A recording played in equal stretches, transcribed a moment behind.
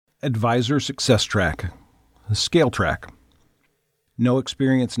Advisor Success Track, Scale Track. No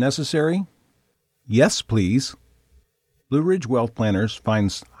experience necessary? Yes, please. Blue Ridge Wealth Planners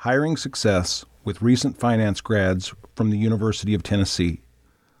finds hiring success with recent finance grads from the University of Tennessee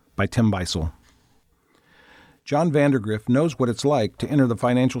by Tim Beisel. John Vandergriff knows what it's like to enter the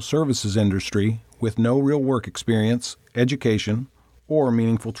financial services industry with no real work experience, education, or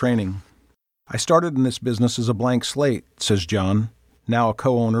meaningful training. I started in this business as a blank slate, says John, now a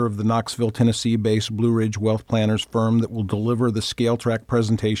co-owner of the Knoxville, Tennessee-based Blue Ridge Wealth Planners firm that will deliver the Scale Track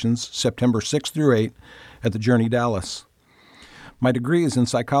presentations September 6 through 8 at the Journey Dallas. My degree is in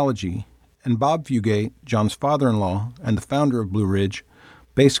psychology, and Bob Fugate, John's father-in-law and the founder of Blue Ridge,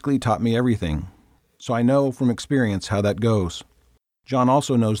 basically taught me everything, so I know from experience how that goes. John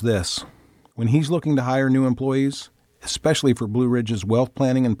also knows this. When he's looking to hire new employees, especially for Blue Ridge's wealth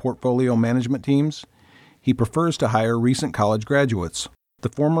planning and portfolio management teams, he prefers to hire recent college graduates. The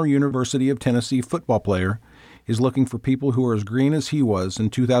former University of Tennessee football player is looking for people who are as green as he was in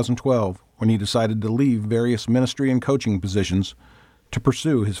 2012 when he decided to leave various ministry and coaching positions to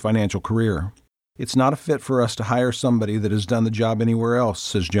pursue his financial career. It's not a fit for us to hire somebody that has done the job anywhere else,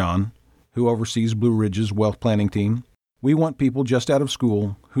 says John, who oversees Blue Ridge's wealth planning team. We want people just out of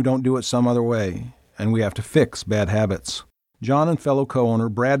school who don't do it some other way, and we have to fix bad habits. John and fellow co-owner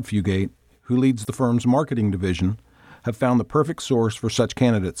Brad Fugate, who leads the firm's marketing division, have found the perfect source for such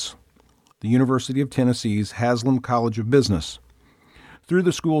candidates, the University of Tennessee's Haslam College of Business. Through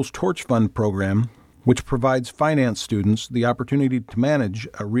the school's Torch Fund program, which provides finance students the opportunity to manage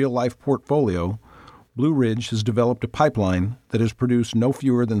a real-life portfolio, Blue Ridge has developed a pipeline that has produced no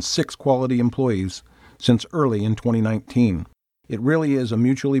fewer than 6 quality employees since early in 2019. It really is a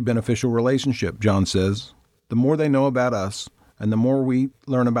mutually beneficial relationship, John says. The more they know about us and the more we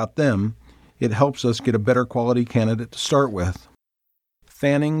learn about them, it helps us get a better quality candidate to start with.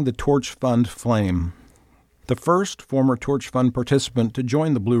 Fanning the Torch Fund flame. The first former Torch Fund participant to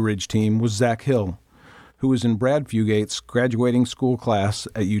join the Blue Ridge team was Zach Hill, who was in Brad Fugate's graduating school class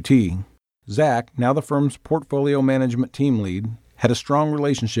at UT. Zach, now the firm's portfolio management team lead, had a strong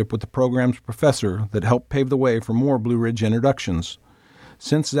relationship with the program's professor that helped pave the way for more Blue Ridge introductions.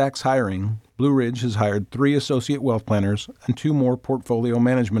 Since Zach's hiring, Blue Ridge has hired 3 associate wealth planners and 2 more portfolio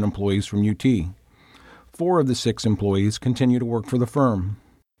management employees from UT. 4 of the 6 employees continue to work for the firm.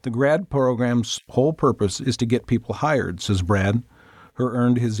 The grad program's whole purpose is to get people hired, says Brad, who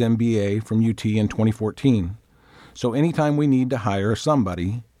earned his MBA from UT in 2014. So anytime we need to hire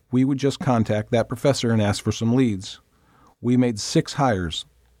somebody, we would just contact that professor and ask for some leads. We made 6 hires,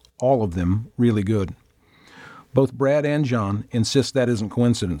 all of them really good. Both Brad and John insist that isn't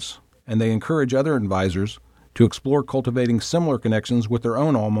coincidence, and they encourage other advisors to explore cultivating similar connections with their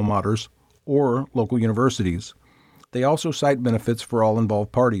own alma maters or local universities. They also cite benefits for all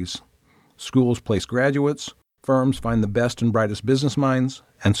involved parties. Schools place graduates, firms find the best and brightest business minds,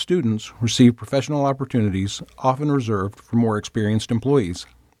 and students receive professional opportunities often reserved for more experienced employees.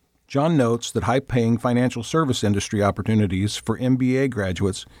 John notes that high-paying financial service industry opportunities for MBA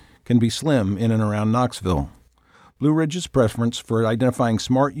graduates can be slim in and around Knoxville. Blue Ridge's preference for identifying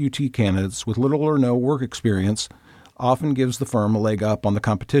smart UT candidates with little or no work experience often gives the firm a leg up on the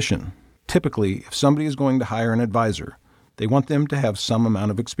competition. Typically, if somebody is going to hire an advisor, they want them to have some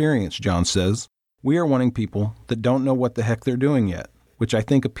amount of experience, John says. We are wanting people that don't know what the heck they're doing yet, which I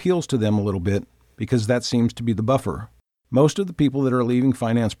think appeals to them a little bit because that seems to be the buffer. Most of the people that are leaving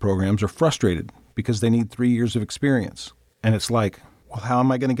finance programs are frustrated because they need 3 years of experience. And it's like, well, how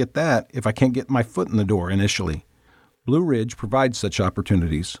am I going to get that if I can't get my foot in the door initially? Blue Ridge provides such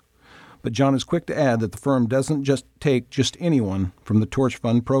opportunities. But John is quick to add that the firm doesn't just take anyone from the Torch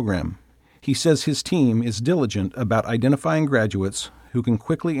Fund program. He says his team is diligent about identifying graduates who can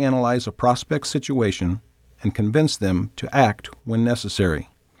quickly analyze a prospect's situation and convince them to act when necessary.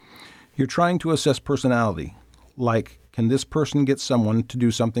 You're trying to assess personality, like, can this person get someone to do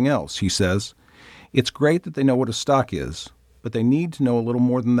something else, he says. It's great that they know what a stock is, but they need to know a little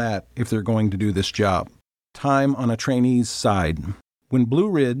more than that if they're going to do this job. Time on a trainee's side. When Blue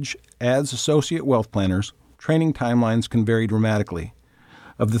Ridge adds associate wealth planners, training timelines can vary dramatically.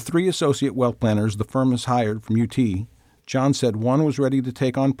 Of the 3 associate wealth planners the firm has hired from UT, John said one was ready to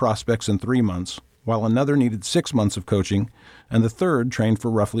take on prospects in 3 months, while another needed 6 months of coaching, and the third trained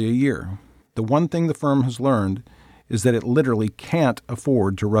for roughly a year. The one thing the firm has learned is that it literally can't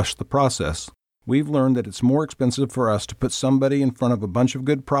afford to rush the process. We've learned that it's more expensive for us to put somebody in front of a bunch of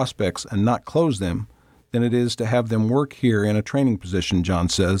good prospects and not close them than it is to have them work here in a training position, John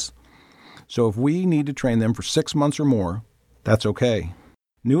says. So if we need to train them for 6 months or more, that's okay.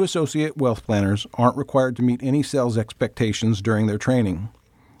 New associate wealth planners aren't required to meet any sales expectations during their training.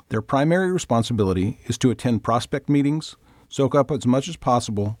 Their primary responsibility is to attend prospect meetings, soak up as much as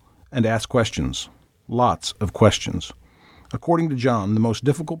possible, and ask questions. Lots of questions. According to John, the most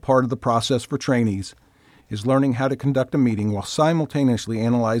difficult part of the process for trainees is learning how to conduct a meeting while simultaneously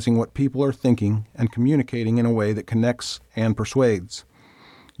analyzing what people are thinking and communicating in a way that connects and persuades.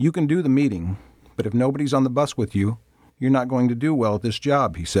 You can do the meeting, but if nobody's on the bus with you, you're not going to do well at this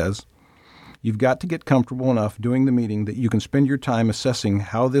job, he says. You've got to get comfortable enough doing the meeting that you can spend your time assessing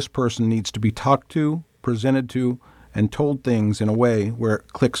how this person needs to be talked to, presented to, and told things in a way where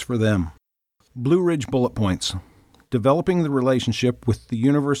it clicks for them. Blue Ridge bullet points. Developing the relationship with the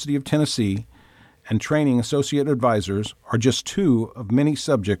University of Tennessee and training associate advisors are just two of many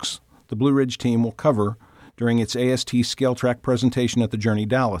subjects the Blue Ridge team will cover during its AST Scale Track presentation at the Journey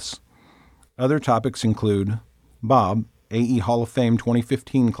Dallas. Other topics include Bob, AE Hall of Fame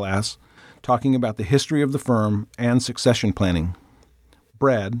 2015 class, talking about the history of the firm and succession planning.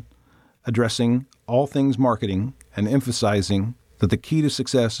 Brad, addressing all things marketing and emphasizing that the key to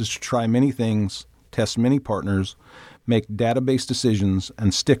success is to try many things, test many partners, make database decisions,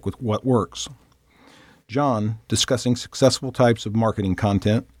 and stick with what works. John, discussing successful types of marketing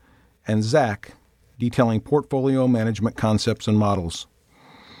content, and Zach, detailing portfolio management concepts and models.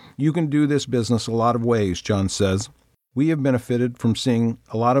 You can do this business a lot of ways, John says. We have benefited from seeing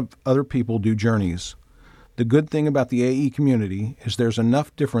a lot of other people do journeys. The good thing about the AE community is there's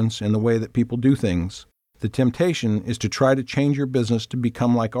enough difference in the way that people do things. The temptation is to try to change your business to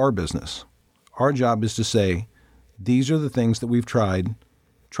become like our business. Our job is to say, these are the things that we've tried.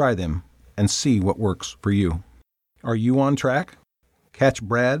 Try them and see what works for you. Are you on track? Catch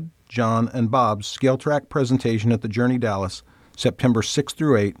Brad, John, and Bob's Scale Track presentation at the Journey Dallas, September 6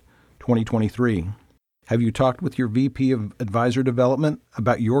 through 8, 2023. Have you talked with your VP of Advisor Development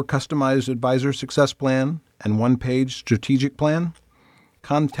about your customized advisor success plan and one-page strategic plan?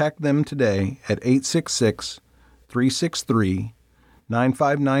 Contact them today at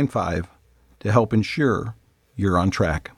 866-363-9595 to help ensure you're on track.